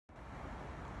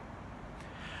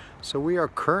So we are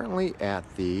currently at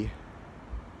the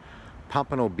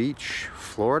Pompano Beach,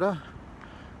 Florida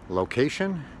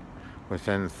location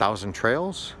within Thousand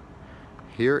Trails.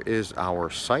 Here is our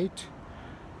site,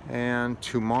 and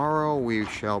tomorrow we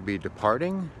shall be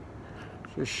departing.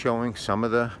 Just showing some of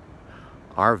the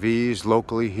RVs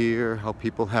locally here, how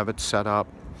people have it set up.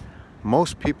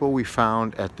 Most people we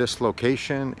found at this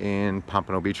location in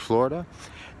Pompano Beach, Florida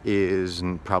is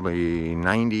probably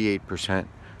 98%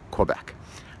 Quebec.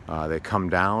 They come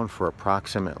down for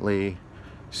approximately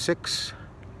 6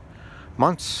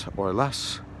 months or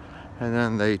less, and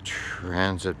then they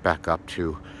transit back up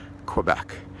to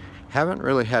Quebec. Haven't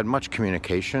really had much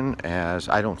communication as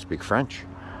I don't speak French,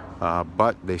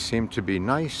 but they seem to be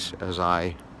nice as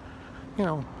I,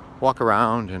 walk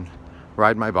around and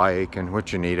ride my bike and with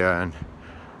Janita and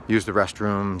use the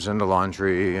restrooms and the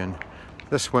laundry and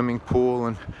the swimming pool,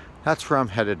 and that's where I'm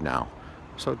headed now.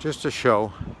 So just to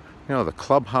show, the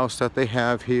clubhouse that they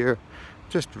have here,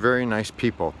 just very nice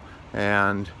people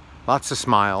and lots of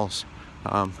smiles.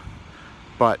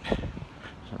 But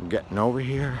I'm getting over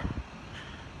here.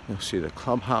 You'll see the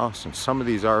clubhouse and some of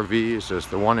these RVs. There's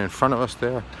the one in front of us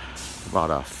there, about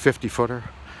a 50-footer,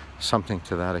 something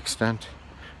to that extent.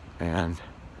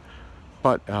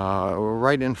 But we're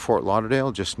right in Fort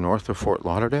Lauderdale, just north of Fort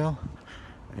Lauderdale,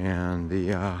 and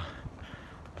the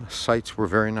sites were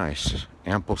very nice.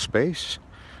 Ample space,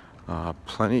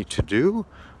 plenty to do.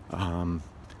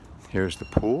 Here's the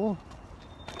pool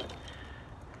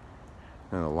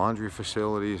and the laundry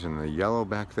facilities in the yellow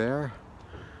back there.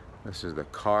 This is the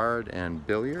card and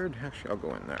billiard. Actually, I'll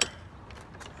go in there.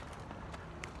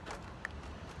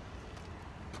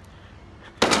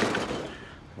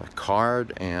 The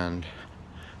card and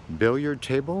billiard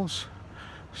tables.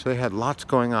 So they had lots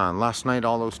going on. Last night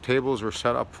all those tables were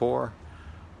set up for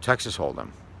Texas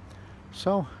Hold'em.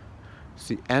 So it's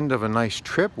the end of a nice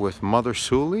trip with Mother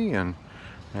Sully and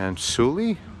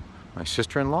Sully, my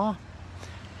sister-in-law.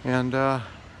 And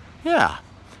yeah,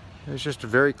 it was just a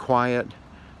very quiet,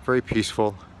 very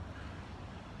peaceful,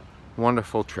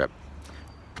 wonderful trip.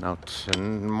 Now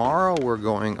tomorrow we're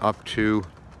going up to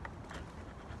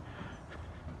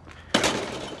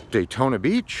Daytona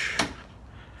Beach,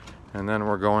 and then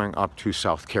we're going up to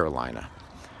South Carolina.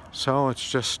 So it's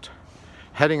just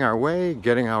heading our way,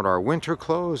 getting out our winter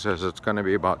clothes, as it's going to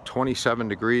be about 27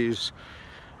 degrees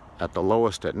at the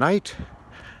lowest at night,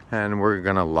 and we're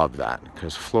going to love that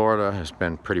because Florida has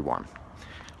been pretty warm.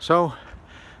 So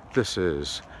this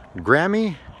is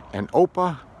Grammy and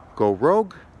Opa Go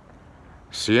Rogue.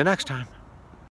 See you next time.